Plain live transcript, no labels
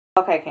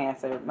Okay,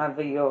 Cancer, my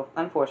video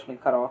unfortunately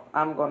cut off.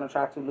 I'm going to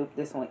try to loop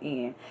this one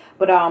in.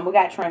 But we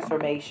got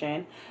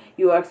transformation.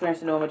 You are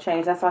experiencing normal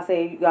change. That's why I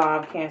say,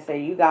 Cancer,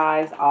 you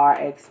guys are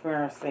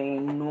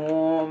experiencing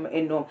norm.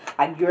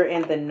 Like, you're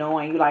in the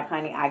knowing. You like,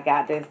 honey, I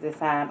got this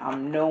time.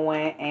 I'm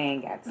knowing,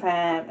 ain't got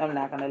time. I'm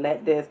not going to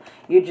let this.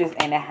 You're just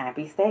in a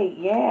happy state.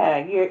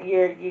 Yeah,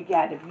 you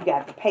got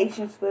the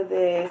patience for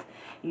this.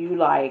 You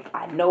like,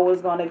 I know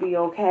it's going to be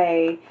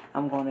okay.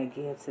 I'm going to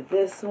give to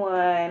this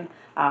one.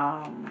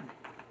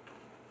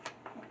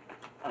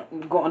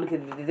 Going to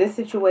get this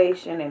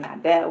situation and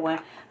not that one.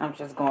 I'm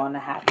just going to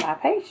have my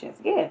patience.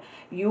 Yeah,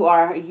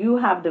 you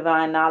have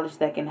divine knowledge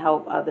that can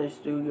help others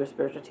through your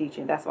spiritual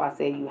teaching. That's why I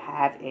say you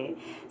have it.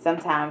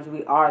 Sometimes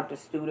we are the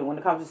student. When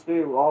it comes to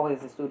spirit, we're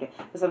always the student.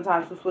 But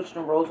sometimes we switch the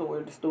roles, where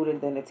we're the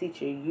student then the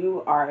teacher.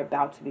 You are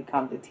about to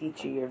become the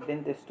teacher. You've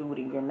been the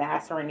student. You're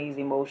mastering these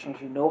emotions.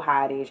 You know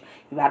how it is.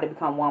 You got to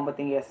become one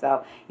within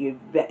yourself. You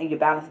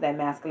balance that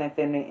masculine,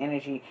 feminine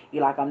energy.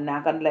 You're like, I'm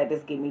not going to let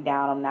this get me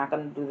down. I'm not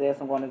going to do this.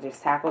 I'm going to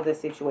just tackle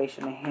this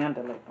situation and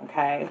handle it.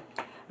 Okay,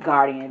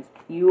 guardians,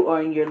 you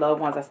or your loved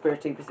ones are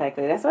spiritually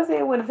protected. That's what I say.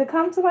 If it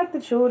comes to like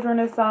the children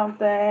or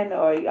something,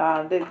 or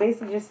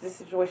basically just the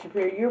situation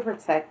period, you're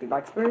protected.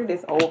 Like, spirit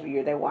is over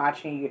you. They're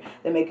watching you.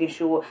 They're making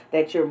sure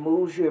that your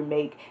moves you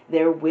make,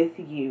 they're with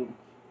you.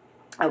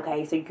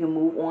 Okay, so you can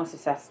move on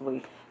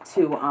successfully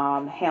to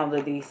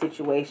handle these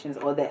situations,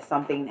 or that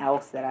something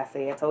else that I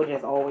say. I told you,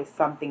 it's always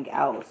something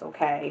else.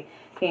 Okay,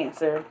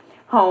 Cancer.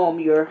 Home,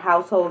 your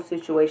household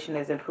situation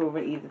is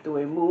improving either through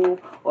a move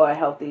or a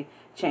healthy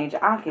change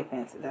of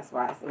occupancy. That's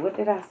why I said, what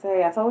did I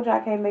say? I told you I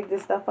can't make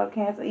this stuff up,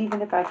 Cancer.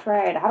 Even if I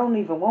tried, I don't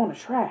even want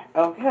to try.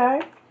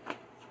 Okay?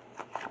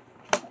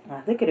 I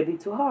think it'd be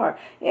too hard.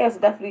 Yes,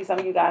 definitely some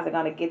of you guys are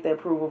going to get the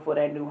approval for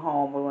that new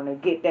home. We're going to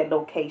get that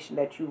location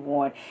that you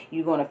want.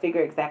 You're going to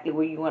figure exactly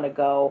where you want to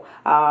go,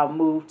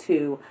 move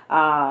to.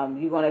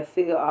 You're going to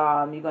feel,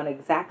 you're going to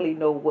exactly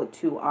know what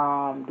to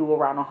do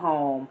around the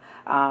home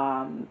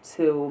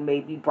to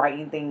maybe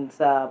brighten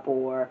things up,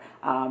 or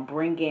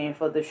bring in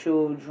for the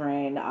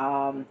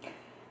children,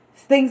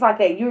 things like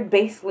that. You're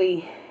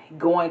basically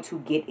going to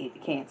get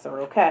it, Cancer,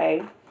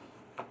 okay?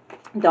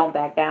 Don't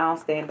back down.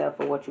 Stand up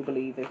for what you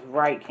believe is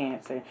right,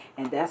 Cancer.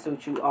 And that's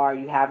what you are.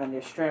 You having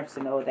the strength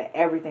to know that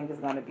everything is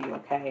going to be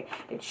okay.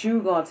 That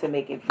you're going to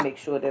make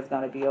sure that's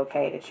going to be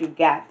okay. That you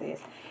got this.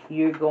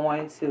 You're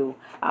going to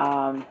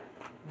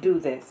do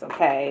this,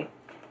 okay?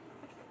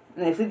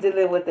 And if you're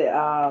dealing with the,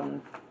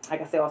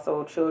 like I said,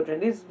 also children.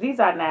 These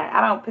are not,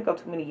 I don't pick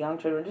up too many young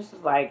children. This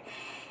is like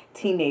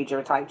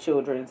teenager type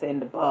children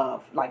and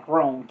above. Like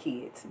grown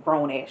kids.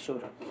 Grown ass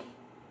children.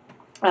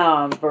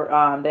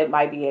 That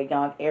might be a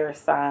young air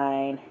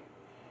sign,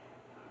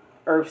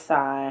 earth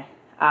sign,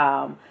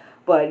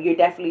 but you're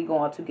definitely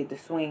going to get the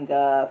swing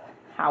of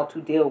how to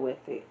deal with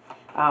it,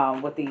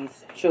 with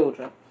these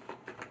children.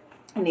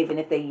 And even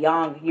if they're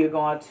young, you're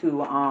going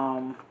to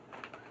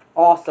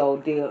also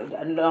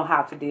know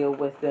how to deal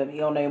with them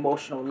on an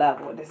emotional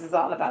level. This is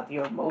all about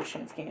your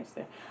emotions,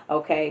 Cancer.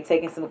 Okay,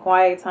 taking some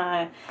quiet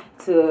time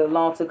to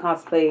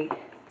contemplate,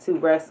 to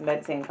rest,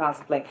 meditate, and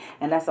contemplate.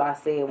 And that's why I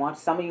said,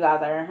 once some of you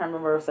guys are in hermit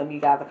mode, some of you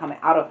guys are coming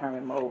out of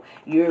hermit mode,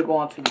 you're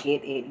going to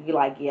get it. You're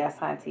like, yes,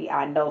 auntie,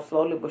 I know,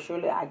 slowly but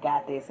surely I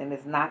got this, and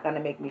it's not going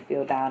to make me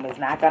feel down. It's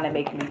not going to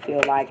make me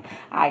feel like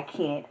I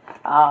can't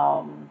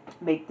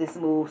make this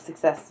move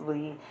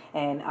successfully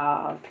and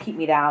keep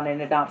me down in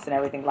the dumps and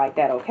everything like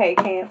that. Okay,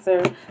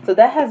 Cancer? So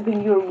that has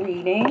been your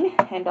reading.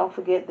 And don't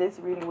forget, this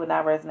reading will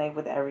not resonate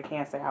with every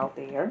Cancer out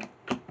there.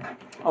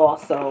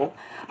 Also,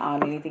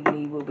 anything you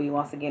need will be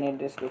once again in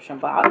the description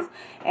box.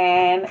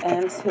 And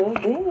until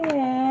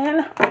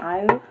then,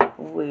 I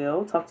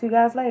will talk to you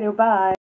guys later. Bye.